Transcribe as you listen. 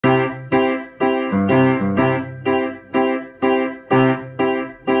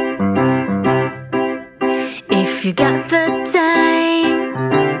you got the time,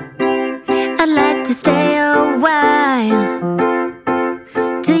 I'd like to stay a while.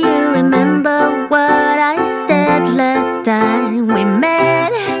 Do you remember what I said last time we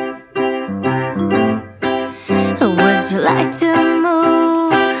met? Would you like to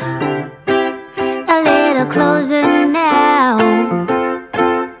move a little closer now?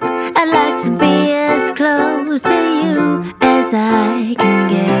 I'd like to be as close to you as I can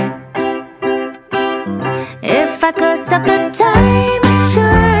get. If I could stop the time, I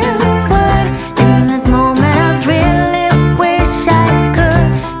sure would. In this moment I really wish I could.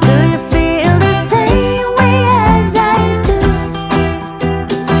 Do you feel the same way as I do?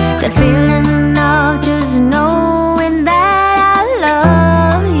 That feeling of just knowing that I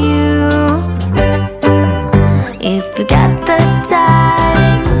love you. If you got the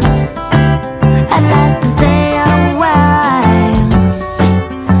time, I'd like to stay a while.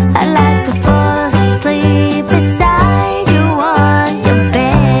 I'd like to fall asleep beside you on your bed.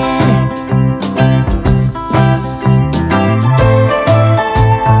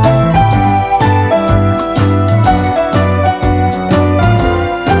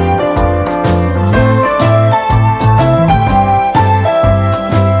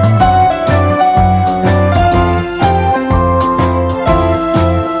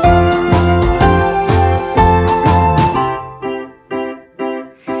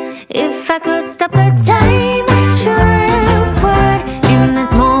 If I could stop the time, I sure would. In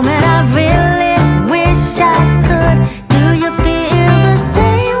this moment I really wish I could. Do you feel the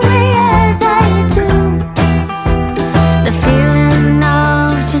same way as I do? The feeling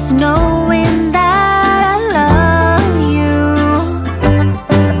of just knowing that I love you.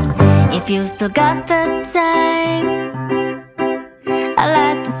 If you still got the time, I'd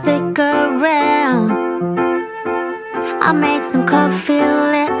like to stick around. I'll make some coffee,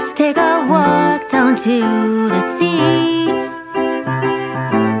 let's take a walk down to the sea.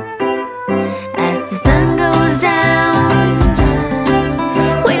 As the sun goes down,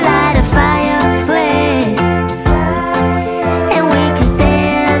 we light a fireplace, and we can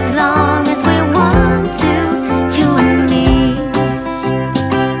stay as long as we want to, you and me.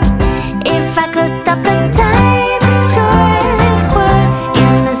 If I could stop the time, I sure would.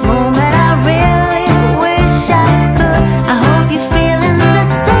 In this moment I really wish I could. I hope you're feeling the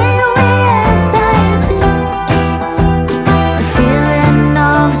same way as I do. The feeling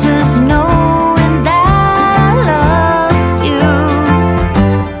of just knowing that I love you.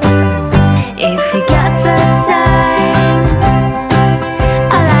 If you got the time,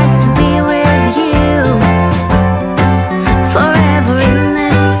 I'd like to be with you forever in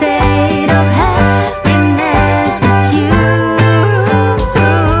this state of happiness with you.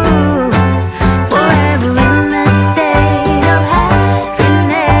 Forever in this state of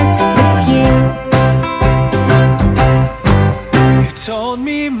happiness with you. You've told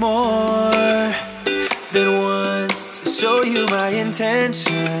me more than once to show you my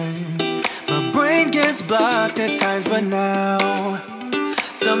intention. My brain gets blocked at times, but now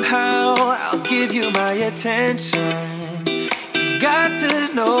somehow I'll give you my attention. You've got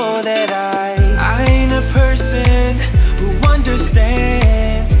to know that I ain't a person who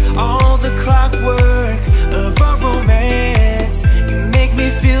understands all the clockwork of our romance. You make me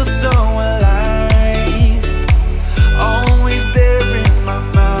feel so alive, always there in my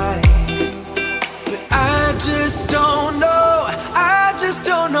mind. But I just don't know, I just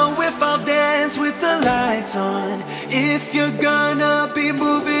don't know if I'll dance with the lights on. If you're gonna be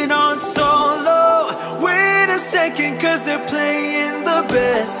moving on solo, wait a second, cause they're playing the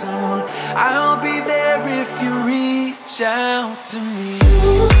best song. I'll be there if you reach out to me.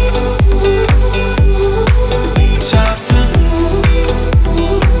 Reach out to me.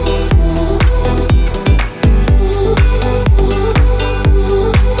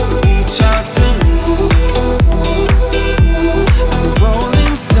 Reach out to me. I'm a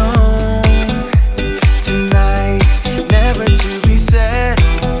rolling stone tonight, never to be settled.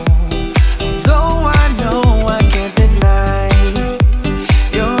 Although I know I can't deny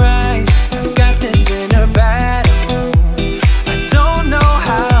your eyes, I've got this inner battle. I don't know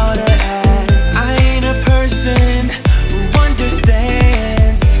how to act. I ain't a person who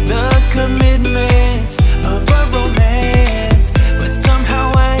understands the commitments of a romance, but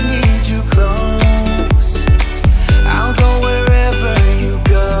somehow I need you close. I'll go wherever you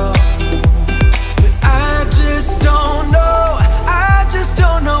go. But I just don't know, I just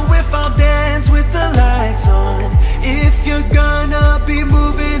don't know if I'll dance with the lights on. If you're gonna be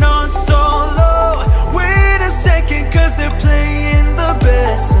moving on solo, wait a second, cause they're playing the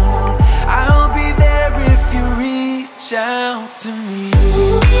best song. I'll be there if you reach out to me.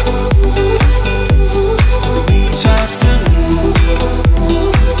 Reach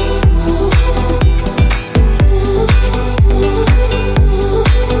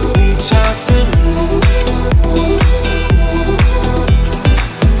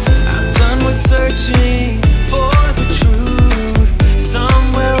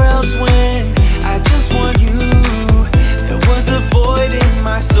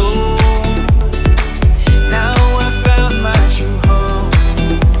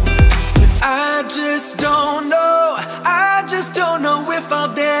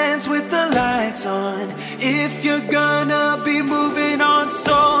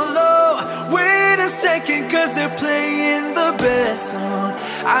second, cause they're playing the best song.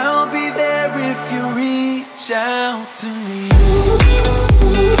 I'll be there if you reach out to me.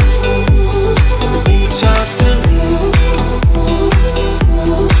 Reach out to me.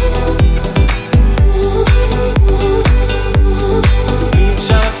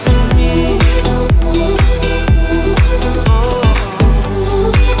 Reach out to me.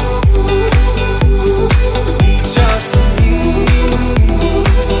 Reach out to me.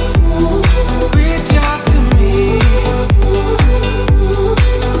 Reach out to me.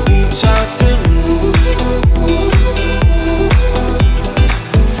 Reach out to me.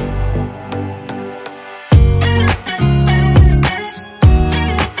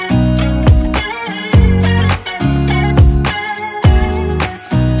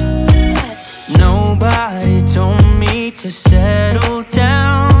 Nobody told me to settle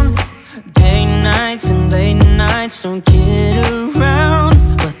down. Day nights and late nights don't get around.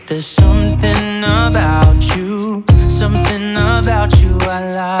 But there's something about you, something about you I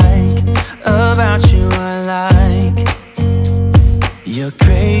like, about you I like. You're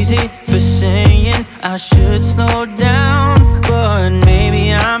crazy for saying I should slow down, but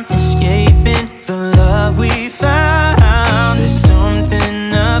maybe I'm escaping the love we found. There's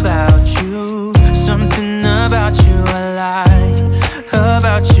something about you, something about you I like,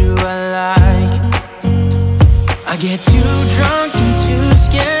 about you I like. I get too drunk and too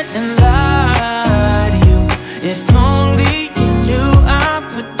scared and lie to you. If only you knew I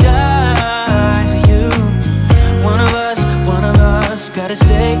would die for you. One of us gotta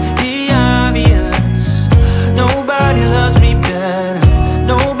say the obvious. Nobody loves me better,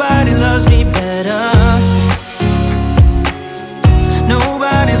 nobody loves me better.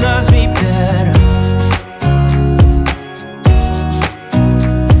 Nobody loves me better.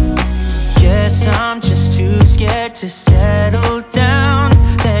 Guess I'm just too scared to settle down.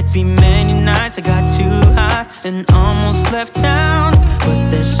 There'd be many nights I got too high and almost left town. But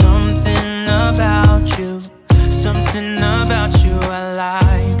there's something about you, something about you